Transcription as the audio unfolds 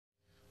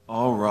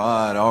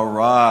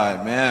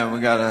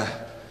got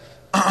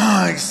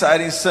a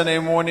exciting Sunday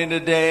morning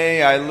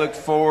today. I look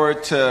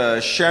forward to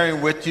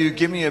sharing with you.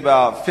 Give me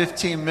about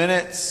 15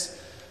 minutes,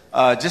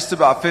 just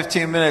about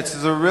 15 minutes.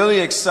 It's a really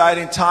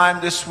exciting time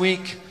this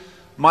week.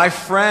 My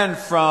friend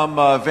from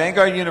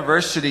Vanguard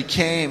University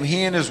came.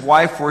 He and his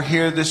wife were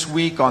here this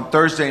week on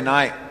Thursday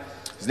night.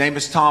 His name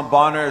is Tom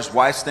Bonner. His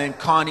wife's name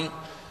Connie.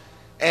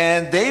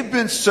 And they've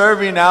been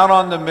serving out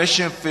on the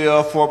mission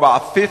field for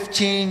about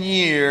 15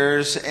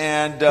 years,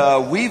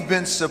 and we've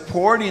been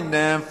supporting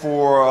them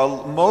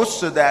for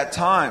most of that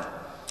time.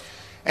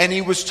 And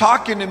he was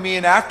talking to me,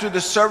 and after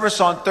the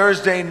service on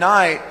Thursday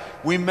night,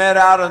 we met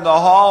out in the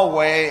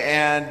hallway,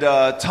 and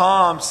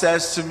Tom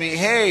says to me,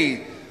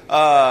 "Hey,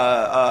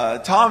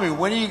 Tommy,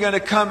 when are you going to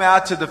come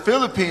out to the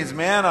Philippines,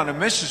 man, on a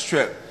missions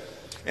trip?"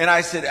 And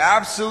I said,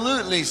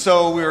 absolutely.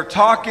 So we were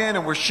talking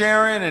and we're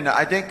sharing, and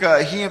I think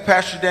he and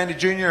Pastor Danny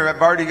Jr. have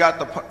already got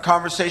the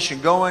conversation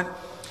going.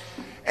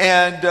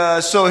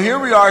 And so here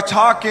we are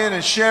talking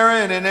and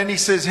sharing, and then he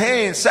says,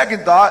 hey, in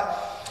second thought,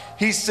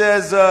 he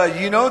says,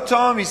 you know,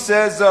 Tom, he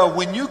says,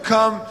 when you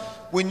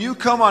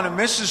come on a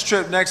missions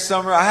trip next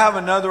summer, I have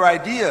another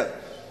idea.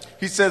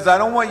 He says, I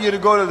don't want you to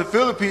go to the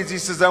Philippines. He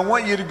says, I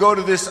want you to go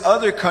to this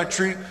other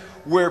country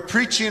where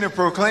preaching and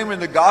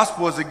proclaiming the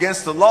gospel is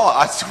against the law.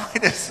 I said,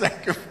 wait a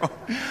second.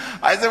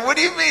 I said, what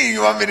do you mean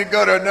you want me to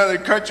go to another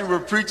country where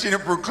preaching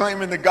and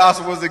proclaiming the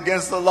gospel is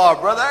against the law?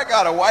 Brother, I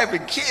got a wife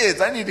and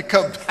kids. I need to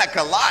come back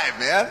alive,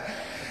 man.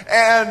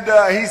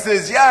 And he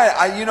says, yeah,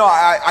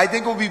 I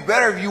think it would be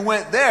better if you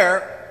went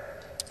there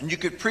and you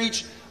could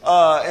preach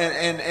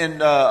in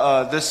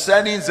the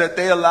settings that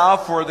they allow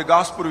for the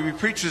gospel to be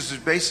preached. This is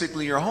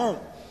basically your home.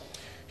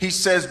 He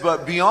says,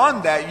 but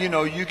beyond that,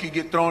 you could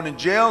get thrown in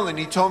jail. And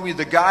he told me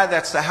the guy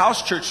that's the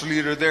house church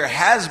leader there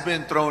has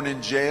been thrown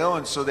in jail.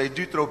 And so they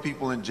do throw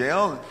people in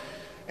jail.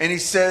 And he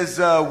says,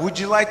 would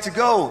you like to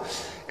go?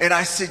 And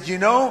I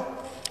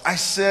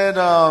said,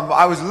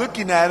 I was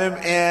looking at him,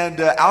 and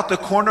out the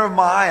corner of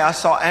my eye, I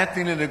saw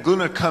Anthony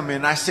Laguna come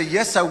in. I said,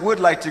 yes, I would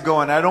like to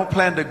go, and I don't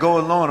plan to go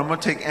alone. I'm going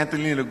to take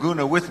Anthony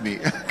Laguna with me.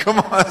 Come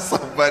on,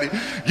 somebody.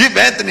 Give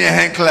Anthony a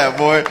hand clap,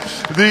 boy.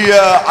 He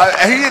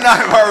and I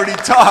have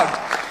already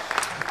talked.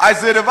 I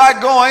said, if I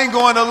go, I ain't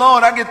going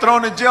alone. I get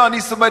thrown in jail. I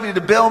need somebody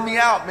to bail me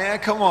out, man.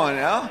 Come on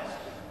now.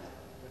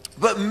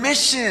 But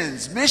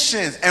missions.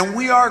 And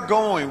we are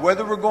going.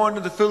 Whether we're going to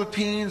the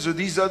Philippines or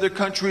these other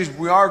countries,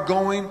 we are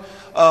going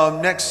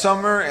next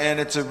summer. And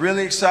it's a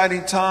really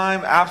exciting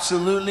time.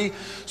 Absolutely.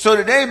 So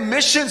today,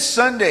 Mission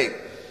Sunday.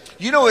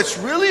 It's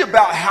really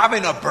about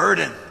having a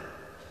burden.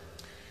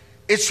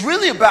 It's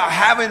really about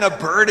having a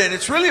burden.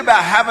 It's really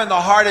about having the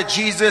heart of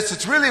Jesus.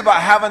 It's really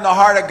about having the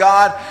heart of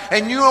God.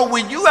 And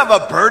when you have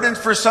a burden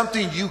for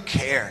something, you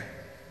care.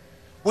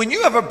 When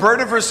you have a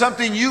burden for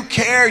something, you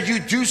care. You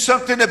do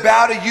something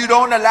about it. You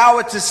don't allow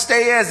it to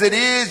stay as it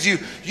is.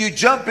 You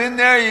jump in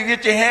there, you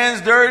get your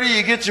hands dirty,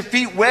 you get your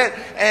feet wet,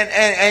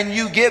 and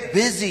you get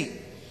busy.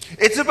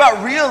 It's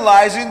about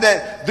realizing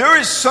that there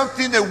is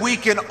something that we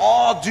can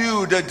all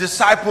do to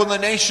disciple the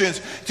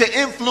nations, to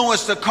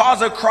influence the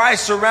cause of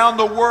Christ around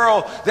the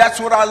world. That's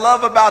what I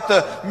love about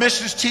the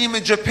missions team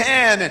in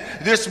Japan. And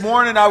this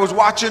morning I was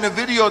watching a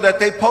video that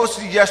they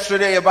posted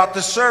yesterday about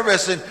the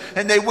service,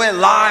 and they went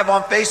live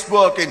on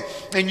Facebook,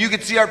 and you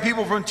could see our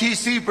people from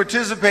TC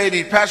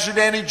participating, Pastor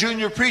Danny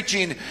Jr.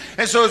 preaching.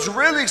 And so it's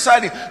really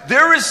exciting.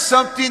 There is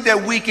something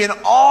that we can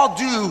all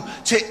do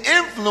to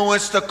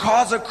influence the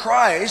cause of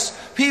Christ,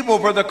 people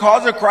for the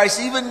cause of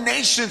Christ, even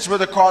nations for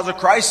the cause of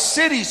Christ,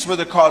 cities for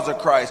the cause of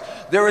Christ.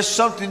 There is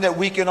something that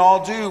we can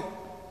all do.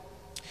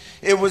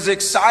 It was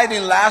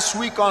exciting last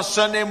week on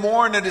Sunday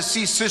morning to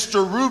see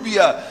Sister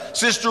Rubia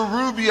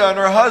and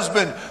her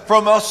husband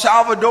from El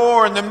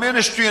Salvador, and the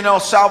ministry in El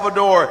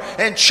Salvador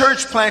and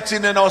church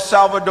planting in El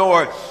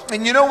Salvador.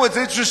 And you know what's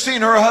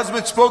interesting? Her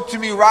husband spoke to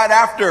me right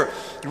after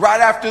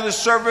the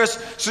service.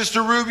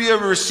 Sister Rubia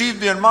received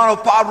the Hermano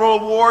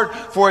Pablo Award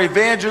for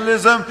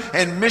evangelism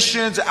and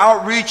missions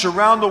outreach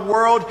around the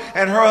world.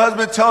 And her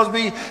husband tells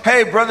me,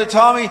 hey, Brother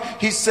Tommy,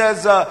 he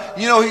says,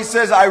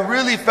 I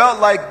really felt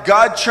like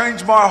God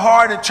changed my heart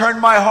and turned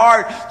my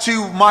heart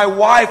to my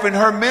wife and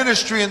her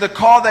ministry and the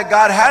call that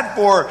God had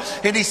for her.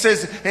 And he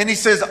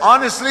says,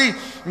 honestly,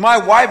 my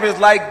wife is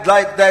like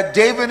that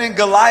David and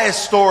Goliath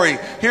story.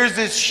 Here's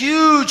this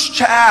huge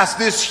task,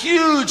 this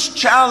huge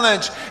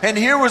challenge. And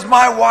here was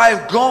my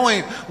wife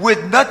going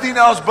with nothing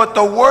else but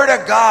the Word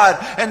of God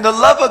and the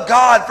love of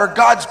God for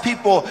God's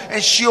people.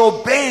 And she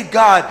obeyed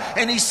God.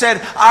 And he said,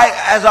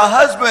 as a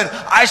husband,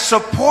 I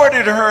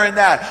supported her in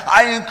that.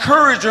 I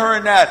encouraged her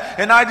in that.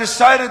 And I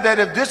decided that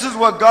if this is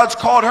what God's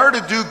called her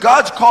to do,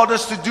 God's called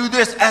us to do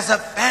this as a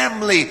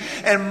family.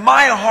 And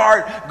my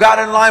heart got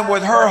in line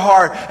with her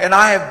heart. And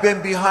I have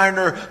been behind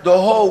her the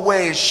whole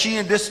way.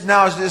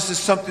 This is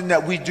something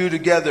that we do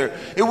together.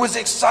 It was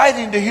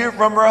exciting to hear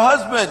from her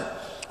husband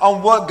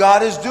on what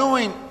God is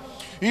doing.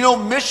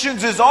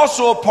 Missions is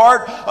also a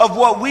part of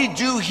what we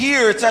do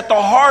here. It's at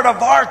the heart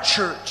of our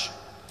church.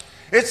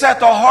 It's at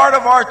the heart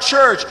of our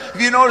church.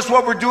 If you notice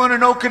what we're doing in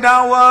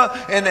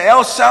Okinawa and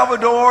El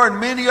Salvador and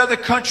many other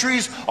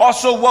countries,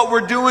 also what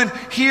we're doing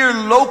here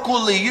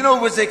locally. You know,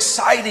 it was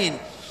exciting.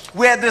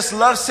 We had this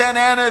Love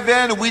Santa Ana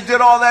event, and we did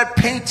all that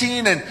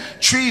painting and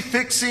tree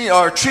fixing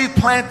or tree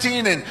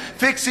planting and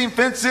fixing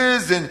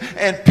fences and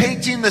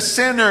painting the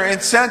center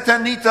in Santa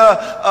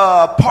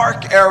Anita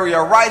Park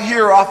area right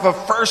here off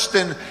of First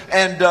and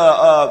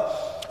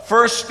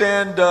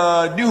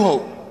New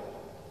Hope.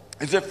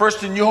 Is it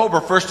First and New Hope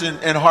or First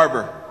and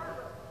Harbor?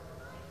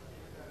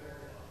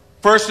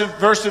 First and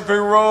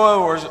Figueroa,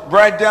 or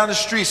right down the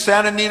street,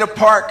 Santa Anita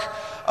Park.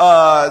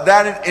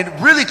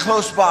 And really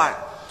close by.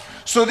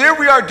 So there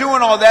we are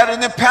doing all that,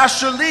 and then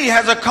Pastor Lee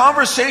has a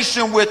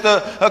conversation with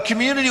a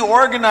community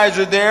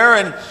organizer there,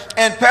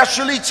 and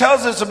Pastor Lee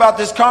tells us about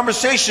this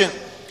conversation.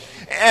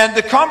 And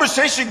the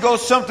conversation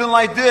goes something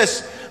like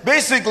this.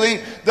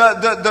 Basically,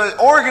 the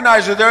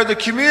organizer there, the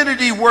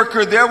community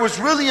worker there, was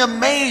really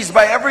amazed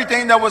by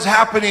everything that was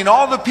happening.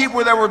 All the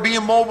people that were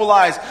being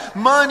mobilized,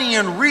 money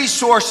and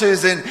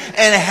resources and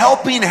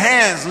helping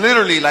hands,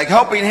 literally like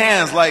helping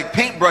hands, like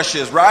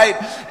paintbrushes, right?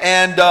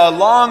 And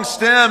long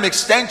stem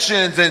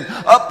extensions and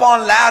up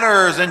on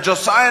ladders. And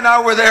Josiah and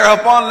I were there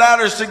up on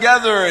ladders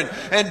together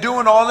and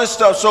doing all this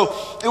stuff.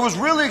 So it was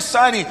really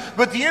exciting.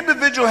 But the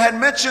individual had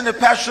mentioned to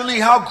Pastor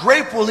Lee how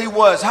grateful he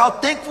was, how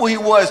thankful he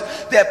was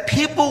that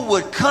people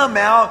would come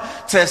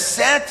out to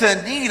Santa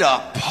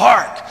Anita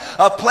Park,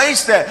 a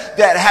place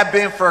that had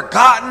been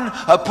forgotten,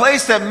 a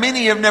place that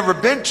many have never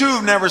been to,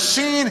 have never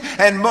seen,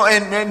 and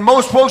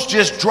most folks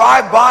just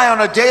drive by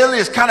on a daily.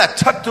 It's kind of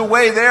tucked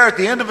away there at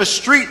the end of a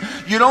street.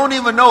 You don't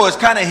even know. It's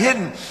kind of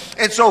hidden.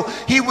 And so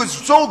he was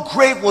so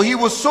grateful. He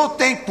was so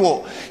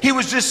thankful. He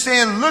was just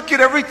saying, look at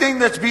everything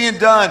that's being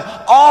done.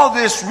 All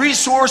this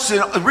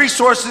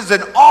resources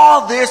and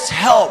all this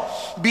help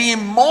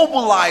being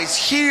mobilized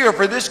here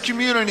for this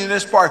community in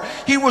this park.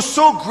 He was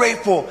so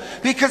grateful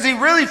because he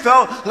really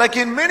felt like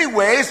in many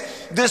ways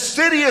the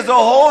city as a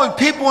whole and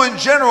people in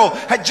general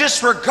had just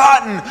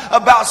forgotten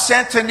about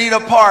Santa Anita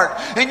Park.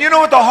 And you know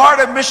what the Heart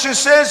of Mission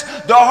says?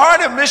 The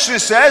Heart of Mission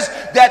says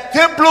that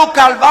Templo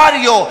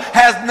Calvario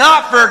has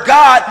not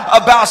forgot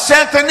about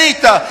Santa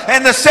Anita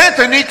and the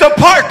Santa Anita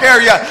Park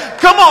area.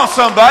 Come on,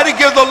 somebody,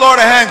 give the Lord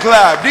a hand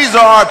clap. These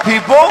are our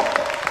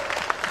people.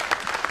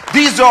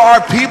 These are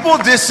our people.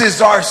 This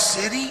is our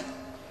city.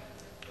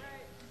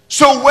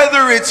 So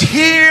whether it's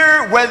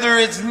here, whether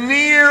it's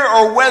near,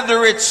 or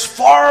whether it's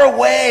far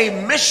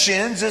away,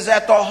 missions is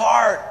at the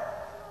heart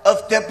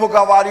of Templo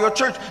Calvario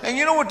Church. And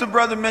you know what the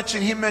brother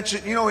mentioned? You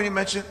know what he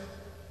mentioned?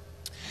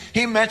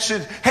 He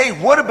mentioned, hey,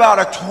 what about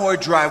a toy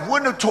drive?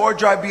 Wouldn't a toy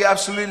drive be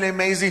absolutely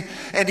amazing?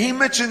 And he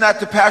mentioned that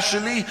to Pastor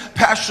Lee.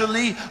 Pastor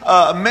Lee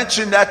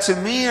mentioned that to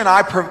me, and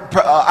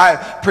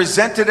I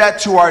presented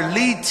that to our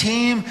lead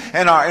team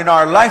and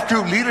our life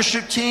group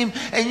leadership team.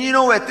 And you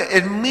know,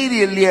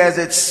 immediately as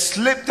it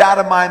slipped out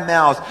of my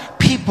mouth,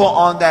 people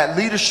on that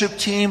leadership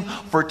team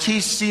for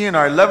TC and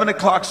our 11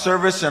 o'clock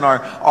service and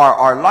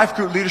our life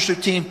group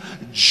leadership team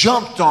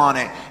jumped on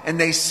it, and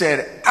they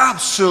said,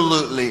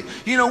 absolutely.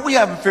 You know, we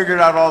haven't figured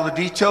out all the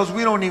details.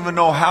 We don't even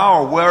know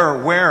how or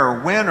where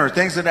or when or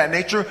things of that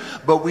nature,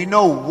 but we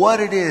know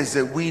what it is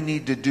that we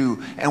need to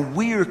do, and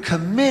we are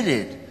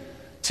committed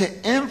to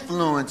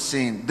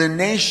influencing the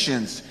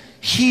nations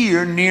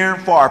here, near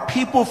and far.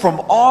 People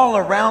from all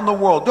around the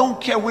world.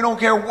 We don't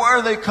care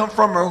where they come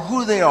from or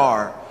who they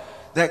are.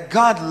 That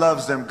God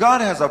loves them.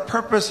 God has a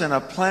purpose and a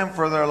plan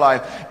for their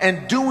life.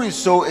 And doing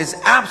so is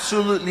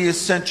absolutely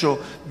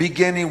essential,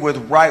 beginning with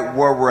right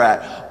where we're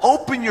at.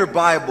 Open your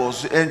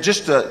Bibles, in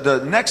just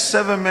the next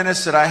 7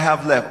 minutes that I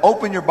have left,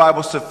 open your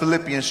Bibles to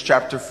Philippians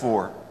chapter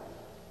 4.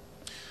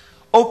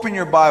 Open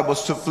your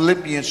Bibles to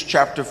Philippians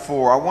chapter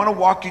 4. I want to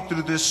walk you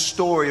through this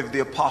story of the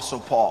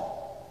Apostle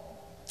Paul.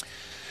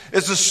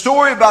 It's a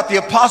story about the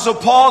Apostle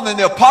Paul, and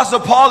the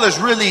Apostle Paul is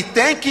really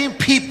thanking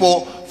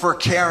people for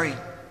caring.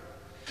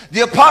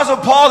 The Apostle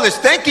Paul is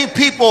thanking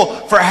people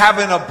for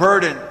having a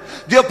burden.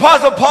 The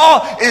Apostle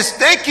Paul is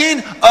thanking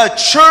a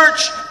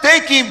church,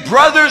 thanking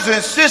brothers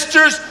and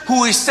sisters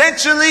who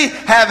essentially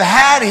have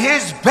had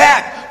his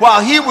back while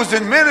he was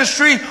in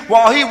ministry,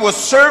 while he was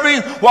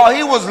serving, while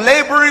he was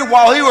laboring,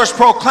 while he was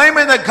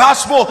proclaiming the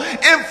gospel,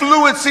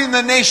 influencing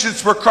the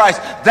nations for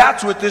Christ.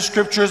 That's what this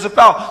scripture is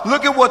about.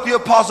 Look at what the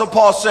Apostle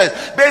Paul says.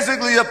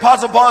 Basically, the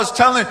Apostle Paul is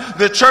telling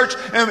the church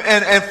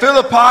in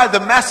Philippi,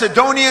 the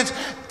Macedonians,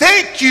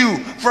 thank you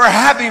for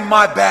having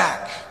my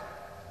back.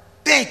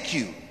 Thank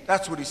you.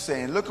 That's what he's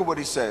saying. Look at what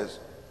he says.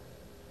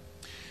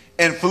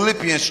 In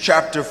Philippians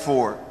chapter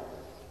 4,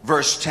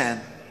 verse 10.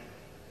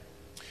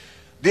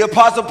 The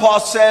Apostle Paul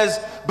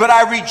says, but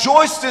I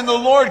rejoiced in the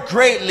Lord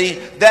greatly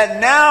that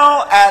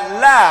now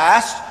at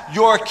last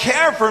your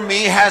care for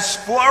me has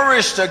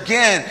flourished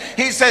again.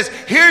 He says,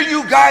 here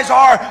you guys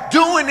are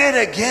doing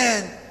it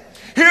again.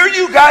 Here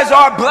you guys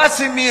are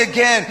blessing me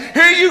again.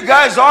 Here you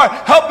guys are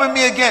helping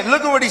me again.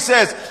 Look at what he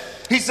says.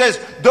 He says,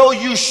 though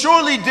you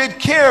surely did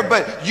care,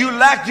 but you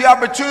lacked the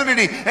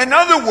opportunity. In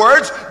other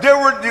words,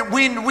 Apostle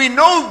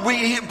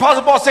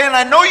Paul saying,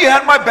 I know you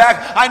had my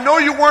back. I know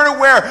you weren't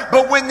aware.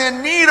 But when the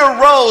need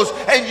arose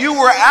and you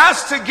were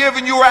asked to give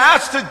and you were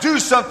asked to do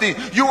something,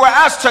 you were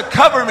asked to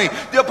cover me,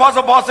 the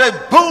Apostle Paul said,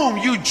 boom,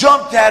 you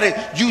jumped at it.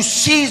 You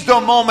seized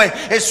the moment.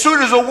 As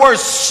soon as a word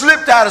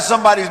slipped out of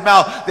somebody's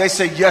mouth, they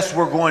say, yes,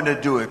 we're going to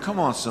do it. Come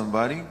on,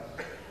 somebody.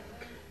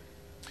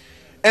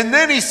 And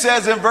then he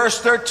says in verse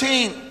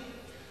 13,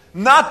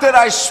 not that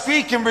I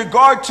speak in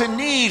regard to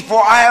need, for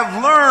I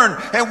have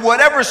learned in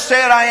whatever state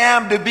I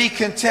am to be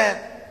content.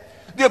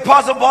 The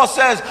Apostle Paul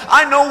says,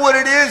 I know what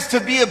it is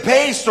to be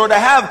abased or to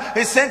have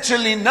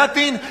essentially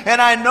nothing, and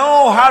I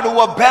know how to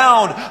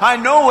abound. I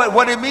know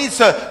what it means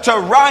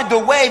to ride the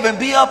wave and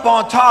be up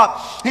on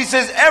top. He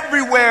says,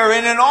 everywhere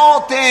and in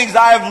all things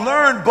I have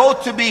learned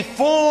both to be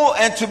full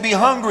and to be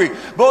hungry,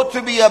 both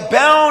to be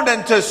abound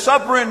and to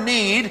suffer in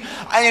need.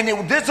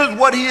 And this is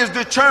what he has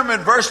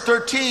determined, verse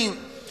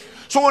 13.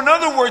 So in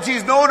other words,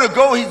 he's know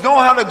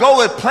how to go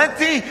with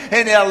plenty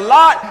and a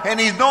lot, and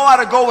he's know how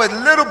to go with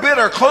little bit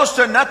or close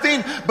to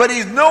nothing, but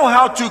he's know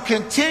how to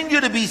continue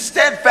to be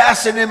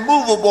steadfast and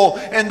immovable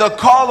in the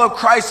call of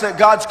Christ that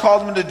God's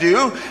called him to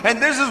do.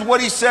 And this is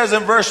what he says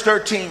in verse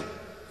 13.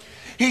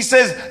 He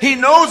says, he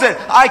knows that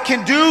I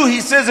can do, he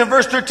says in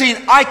verse 13,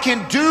 I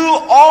can do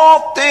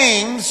all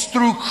things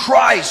through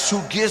Christ who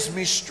gives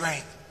me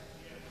strength.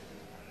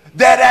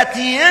 That at the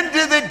end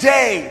of the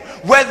day,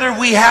 whether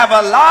we have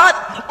a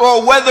lot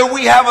or whether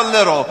we have a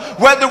little,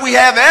 whether we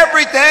have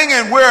everything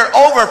and we're at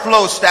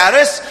overflow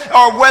status,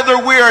 or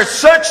whether we are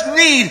such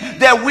need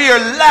that we are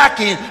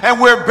lacking and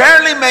we're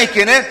barely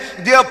making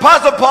it, the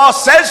Apostle Paul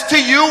says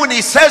to you and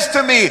he says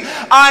to me,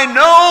 I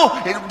know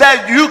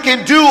that you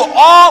can do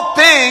all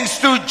things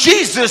through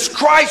Jesus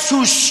Christ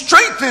who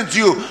strengthens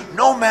you,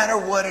 no matter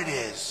what it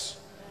is.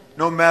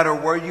 No matter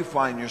where you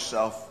find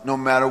yourself, no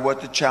matter what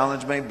the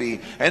challenge may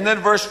be. And then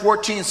verse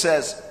 14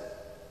 says,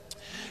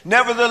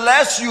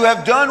 nevertheless, you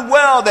have done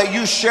well that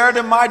you shared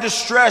in my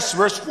distress.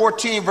 Verse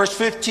 14, verse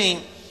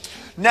 15.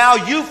 Now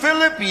you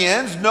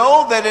Philippians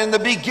know that in the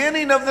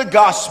beginning of the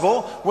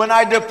gospel, when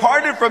I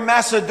departed from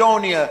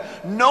Macedonia,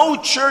 no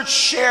church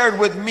shared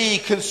with me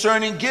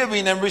concerning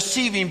giving and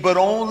receiving, but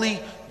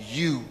only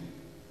you.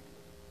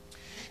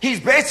 He's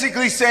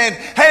basically saying,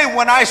 hey,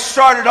 when I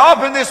started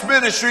off in this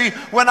ministry,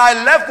 when I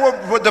left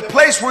the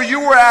place where you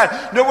were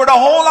at, there were a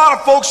whole lot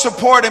of folks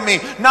supporting me.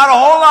 Not a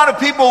whole lot of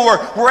people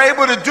were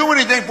able to do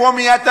anything for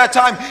me at that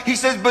time. He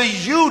says, but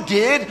you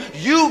did,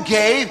 you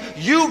gave,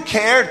 you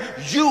cared,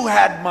 you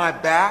had my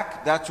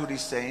back. That's what he's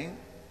saying.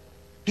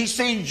 He's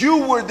saying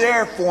you were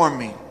there for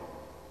me.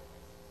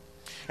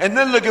 And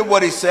then look at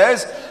what he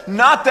says.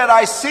 Not that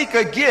I seek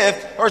a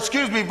gift, or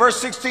excuse me, verse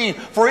 16.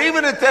 For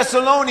even at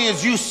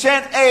Thessalonians you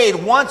sent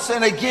aid once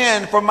and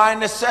again for my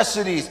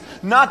necessities.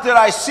 Not that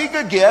I seek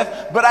a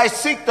gift, but I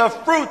seek the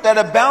fruit that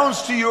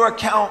abounds to your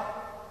account.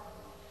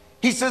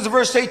 He says in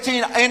verse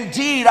 18,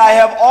 indeed I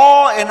have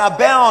all and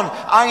abound.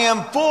 I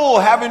am full,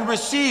 having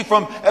received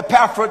from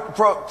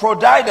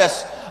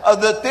Epaphroditus of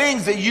the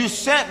things that you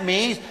sent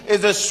me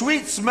is a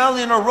sweet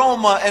smelling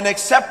aroma, an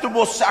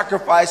acceptable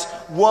sacrifice,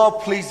 well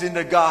pleasing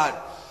to God.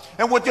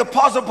 And what the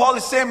Apostle Paul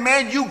is saying,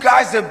 man, you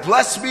guys have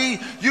blessed me.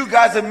 You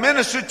guys have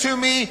ministered to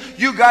me.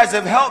 You guys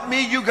have helped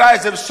me. You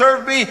guys have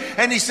served me.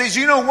 And he says,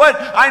 you know what?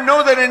 I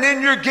know that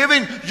in your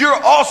giving,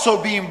 you're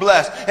also being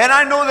blessed. And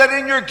I know that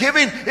in your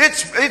giving,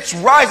 it's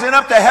rising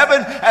up to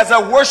heaven as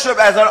a worship,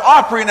 as an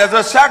offering, as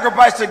a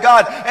sacrifice to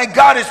God. And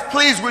God is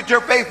pleased with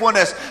your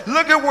faithfulness.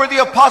 Look at where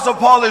the Apostle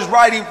Paul is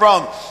writing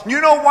from.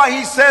 You know why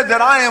he said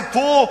that I am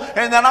full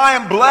and that I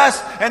am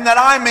blessed and that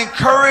I'm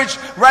encouraged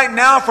right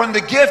now from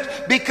the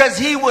gift? Because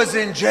he was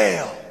in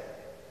jail.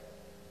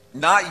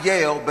 Not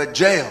Yale, but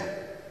jail.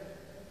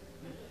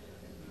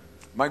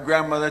 My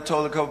grandmother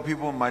told a couple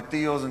people, my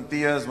tios and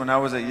tias, when I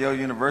was at Yale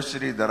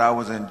University, that I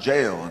was in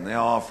jail, and they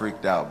all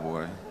freaked out,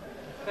 boy.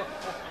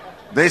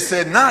 They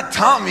said, not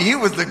Tommy, he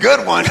was the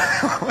good one.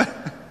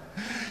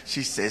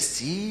 She says,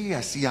 sí,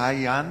 así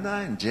ahí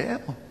anda en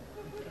jail,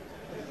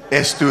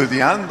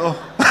 estudiando.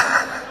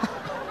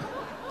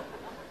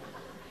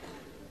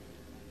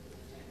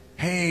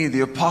 Hey, the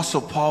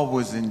Apostle Paul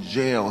was in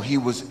jail. He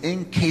was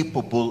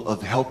incapable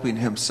of helping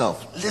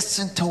himself.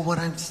 Listen to what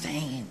I'm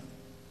saying.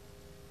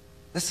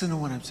 Listen to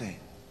what I'm saying.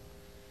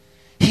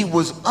 He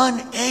was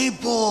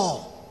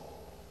unable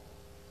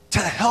to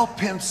help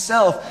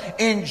himself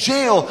in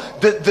jail.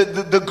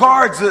 The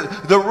guards,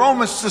 the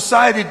Roman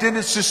society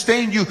didn't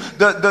sustain you.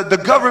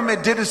 The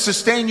government didn't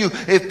sustain you.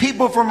 If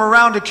people from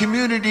around the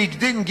community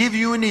didn't give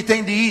you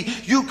anything to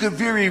eat, you could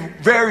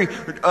very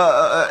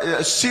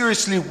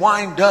seriously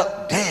wind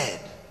up dead.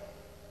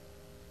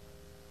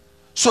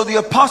 So the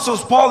Apostle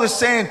Paul is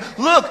saying,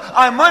 look,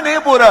 I'm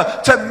unable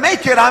to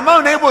make it. I'm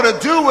unable to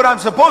do what I'm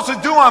supposed to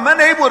do. I'm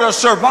unable to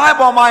survive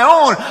on my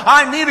own.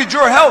 I needed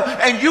your help,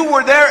 and you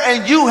were there,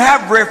 and you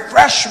have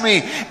refreshed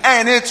me.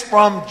 And it's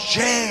from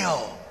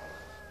jail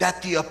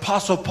that the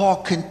Apostle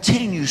Paul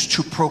continues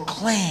to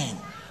proclaim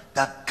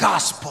the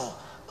gospel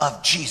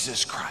of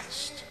Jesus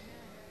Christ.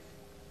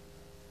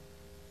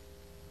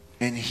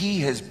 And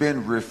he has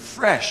been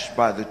refreshed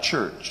by the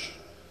church.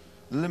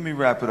 Let me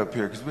wrap it up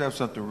here because we have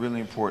something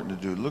really important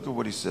to do. Look at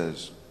what he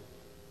says.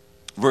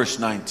 Verse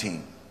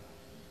 19.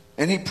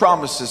 And he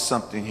promises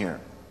something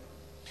here.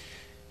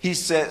 He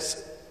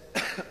says,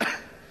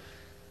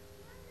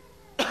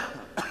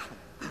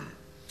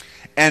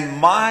 and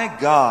my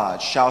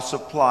God shall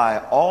supply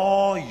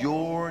all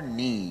your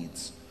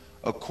needs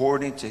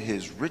according to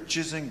his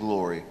riches and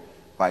glory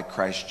by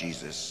Christ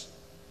Jesus.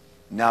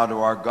 Now to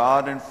our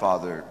God and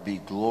Father be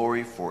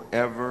glory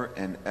forever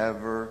and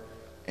ever.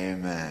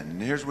 Amen.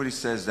 And here's what he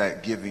says,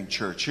 that giving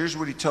church. Here's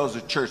what he tells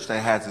the church that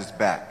has his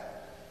back.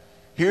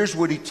 Here's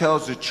what he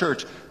tells the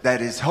church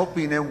that is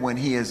helping him when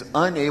he is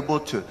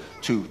unable to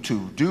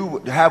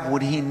have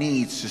what he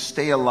needs to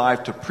stay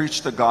alive, to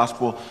preach the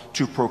gospel,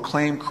 to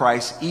proclaim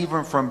Christ,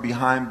 even from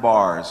behind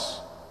bars.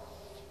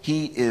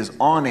 He is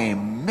on a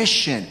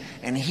mission,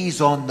 and he's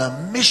on the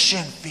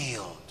mission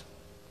field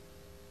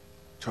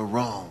to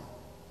Rome.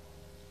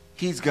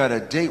 He's got a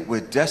date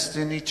with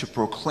destiny to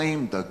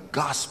proclaim the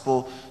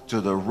gospel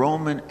to the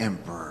Roman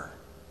emperor.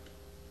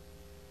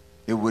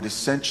 It would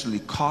essentially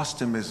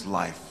cost him his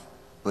life,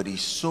 but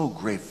he's so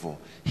grateful.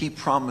 He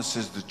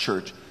promises the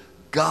church,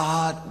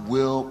 God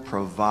will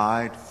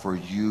provide for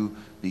you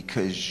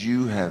because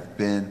you have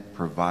been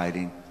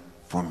providing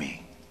for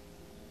me.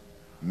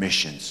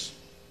 Missions.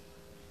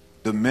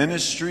 The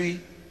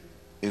ministry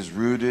is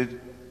rooted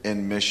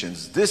in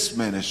missions. This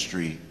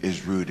ministry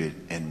is rooted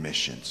in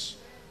missions.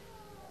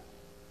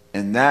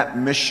 And that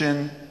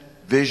mission,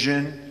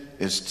 vision,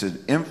 is to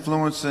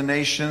influence the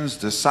nations,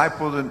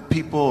 disciple the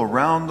people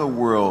around the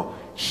world,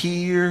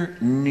 here,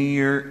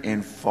 near,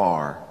 and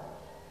far.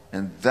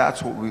 And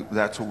that's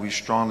what we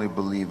strongly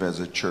believe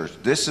as a church.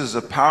 This is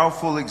a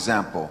powerful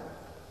example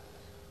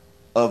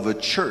of a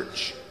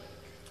church,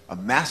 a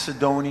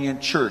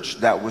Macedonian church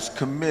that was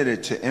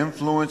committed to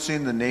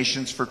influencing the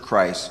nations for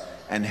Christ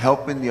and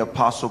helping the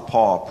Apostle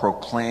Paul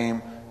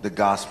proclaim the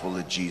gospel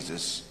of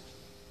Jesus.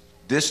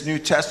 This New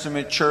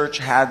Testament church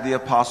had the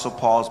Apostle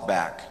Paul's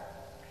back.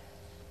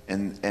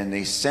 And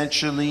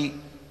essentially,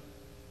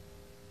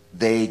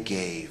 they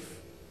gave.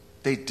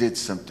 They did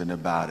something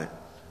about it.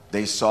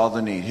 They saw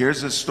the need.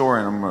 Here's a story,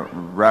 and I'm going to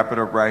wrap it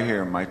up right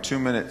here in my 2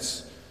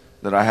 minutes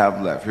that I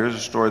have left. Here's a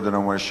story that I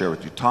want to share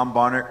with you. Tom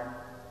Bonnet,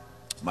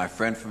 my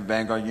friend from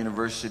Vanguard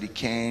University,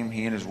 came.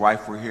 He and his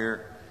wife were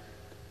here.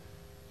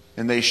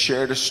 And they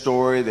shared a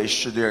story. They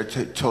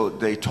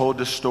told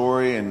the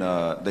story,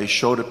 and they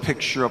showed a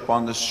picture up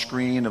on the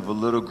screen of a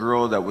little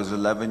girl that was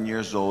 11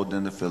 years old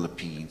in the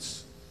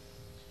Philippines.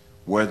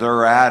 Where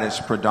they're at is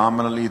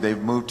predominantly, they've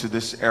moved to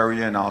this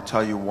area, and I'll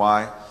tell you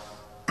why.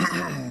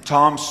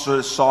 Tom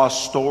saw a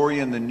story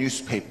in the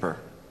newspaper.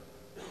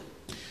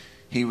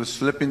 He was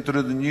flipping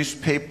through the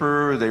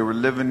newspaper. They were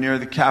living near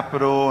the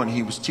capital, and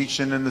he was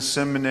teaching in the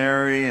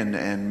seminary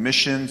and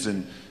missions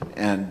and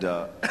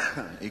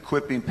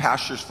equipping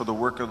pastors for the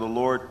work of the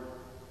Lord.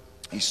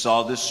 He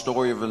saw this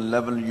story of an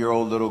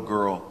 11-year-old little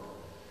girl.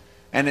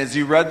 And as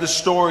he read the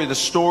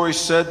story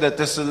said that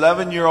this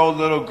 11-year-old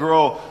little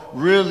girl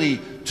really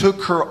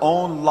took her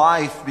own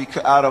life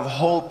out of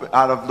hope,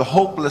 out of the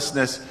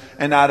hopelessness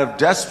and out of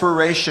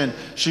desperation.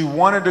 She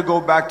wanted to go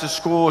back to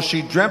school.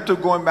 She dreamt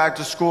of going back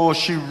to school.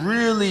 She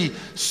really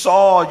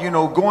saw,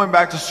 going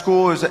back to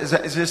school is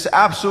just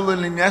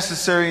absolutely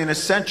necessary and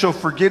essential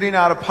for getting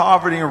out of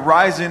poverty and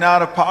rising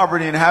out of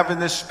poverty and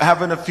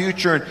having a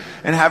future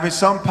and having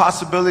some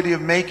possibility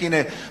of making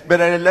it.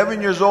 But at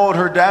 11 years old,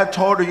 her dad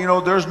told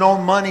her, there's no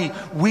money.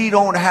 We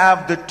don't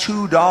have the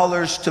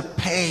 $2 to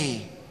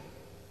pay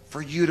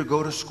for you to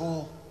go to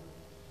school.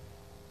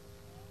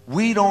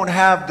 We don't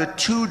have the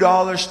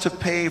 $2 to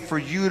pay for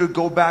you to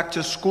go back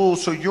to school,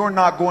 so you're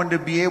not going to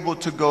be able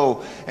to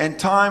go. And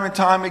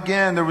time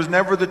again, there was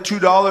never the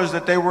 $2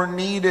 that they were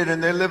needed,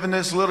 and they live in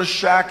this little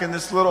shack in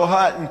this little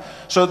hut, and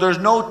so there's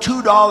no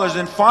 $2.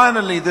 And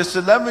finally, this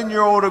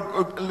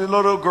 11-year-old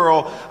little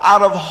girl,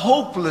 out of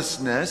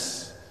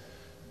hopelessness,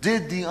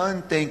 did the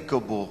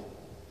unthinkable.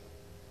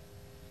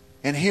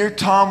 And here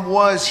Tom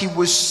he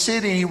was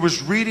sitting, he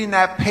was reading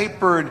that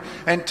paper,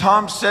 and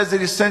Tom says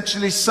that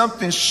essentially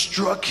something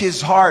struck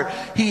his heart.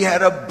 He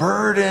had a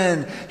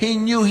burden. He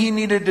knew he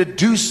needed to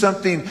do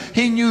something.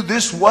 He knew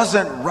this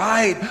wasn't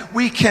right.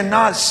 We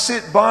cannot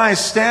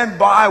stand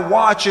by,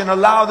 watch, and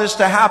allow this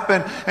to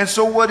happen. And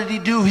so what did he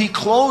do? He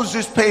closed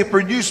his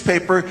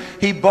newspaper.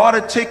 He bought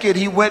a ticket.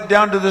 He went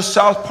down to the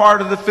south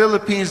part of the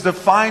Philippines to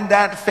find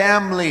that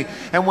family.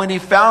 And when he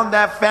found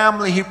that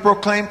family, he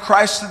proclaimed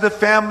Christ to the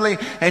family,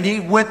 and he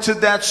went to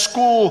that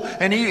school,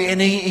 and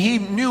he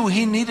knew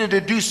he needed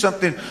to do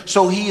something,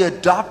 so he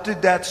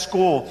adopted that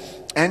school.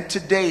 And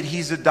to date,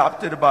 he's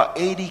adopted about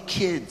 80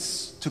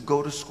 kids to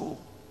go to school.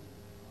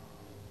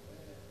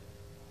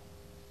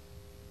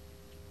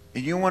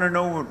 And you want to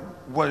know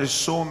what is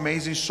so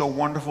amazing, so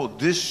wonderful?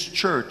 This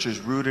church is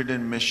rooted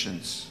in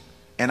missions.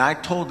 And I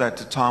told that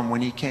to Tom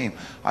when he came.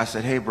 I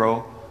said, hey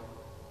bro,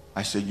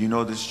 I said,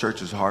 this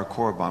church is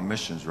hardcore about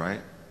missions,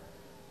 right?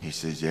 He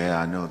says, yeah,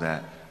 I know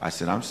that. I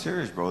said, I'm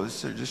serious, bro.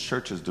 This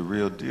church is the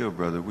real deal,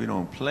 brother. We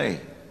don't play.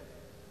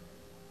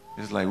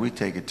 It's like we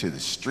take it to the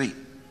street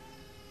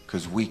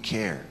because we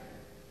care.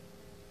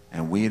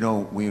 And we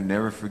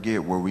never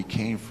forget where we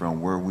came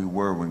from, where we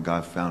were when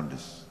God found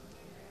us.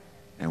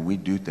 And we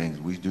do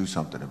things, we do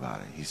something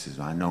about it. He says,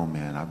 I know,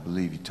 man, I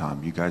believe you,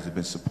 Tom. You guys have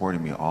been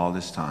supporting me all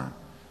this time.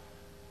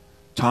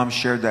 Tom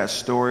shared that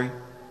story.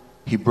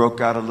 He broke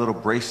out a little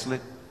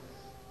bracelet.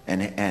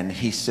 And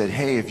he said,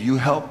 hey, if you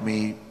help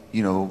me,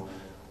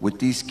 with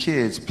these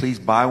kids, please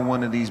buy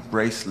one of these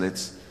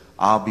bracelets.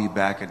 I'll be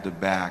back at the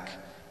back.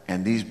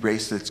 And these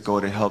bracelets go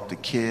to help the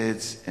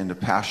kids and the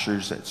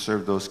pastors that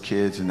serve those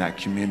kids in that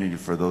community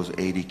for those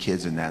 80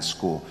 kids in that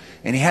school.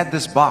 And he had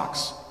this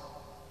box.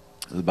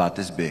 It was about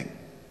this big.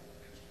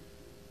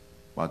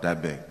 About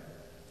that big.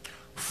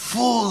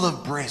 Full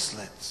of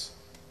bracelets.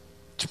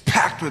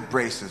 Packed with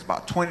bracelets,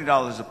 about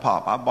 $20 a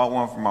pop. I bought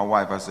one for my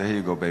wife. I said, here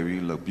you go, baby.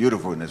 You look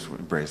beautiful in this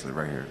bracelet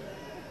right here.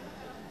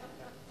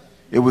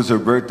 It was her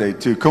birthday,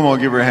 too. Come on,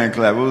 give her a hand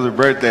clap. It was her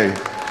birthday.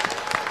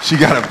 She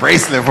got a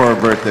bracelet for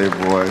her birthday,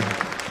 boy.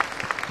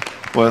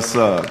 What's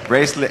up?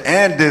 Bracelet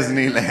and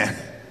Disneyland.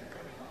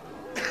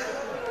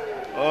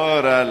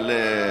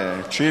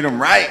 Orale. Treat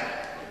them right.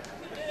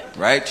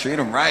 Right? Treat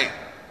them right.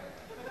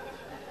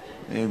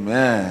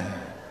 Amen.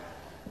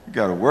 You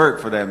got to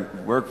work for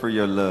that. Work for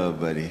your love,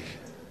 buddy.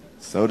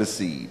 Sow the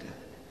seed.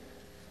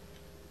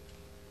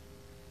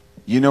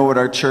 You know what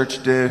our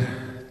church did?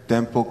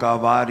 Templo,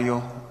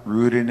 Calvario,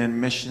 rooted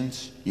in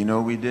missions. You know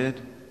what we did?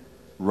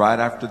 Right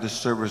after the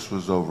service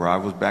was over, I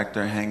was back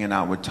there hanging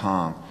out with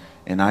Tom,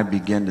 and I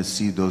began to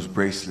see those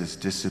bracelets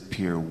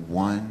disappear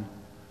one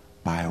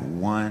by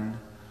one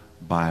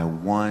by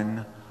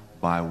one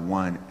by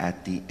one.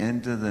 At the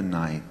end of the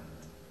night,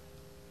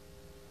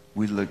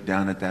 we looked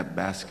down at that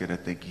basket. I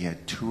think he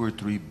had 2 or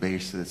 3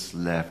 bracelets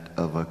left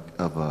of a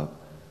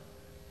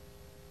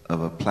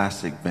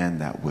plastic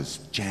band that was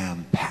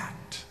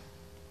jam-packed.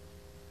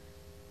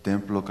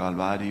 Templo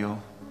Calvario,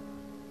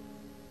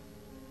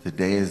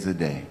 today is the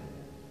day.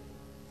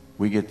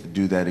 We get to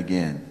do that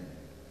again.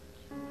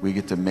 We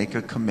get to make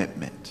a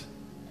commitment.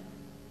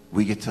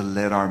 We get to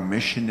let our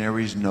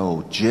missionaries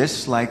know,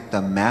 just like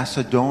the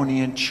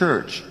Macedonian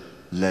church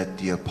let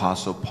the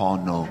Apostle Paul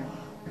know,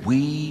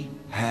 we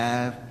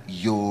have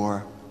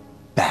your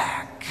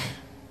back.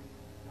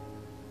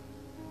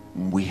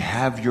 We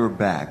have your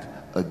back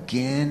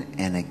again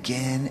and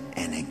again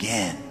and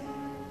again.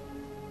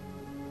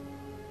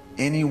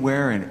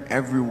 Anywhere and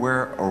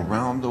everywhere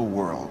around the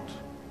world,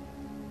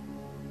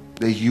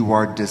 that you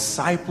are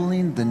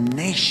discipling the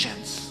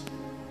nations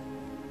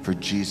for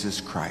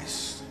Jesus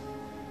Christ.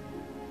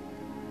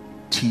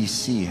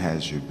 TC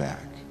has your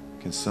back.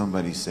 Can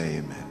somebody say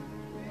amen?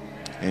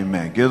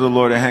 Amen. Give the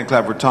Lord a hand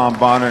clap for Tom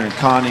Bonner and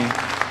Connie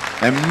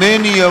and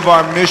many of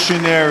our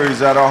missionaries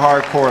that are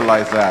hardcore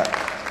like that.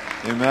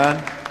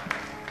 Amen.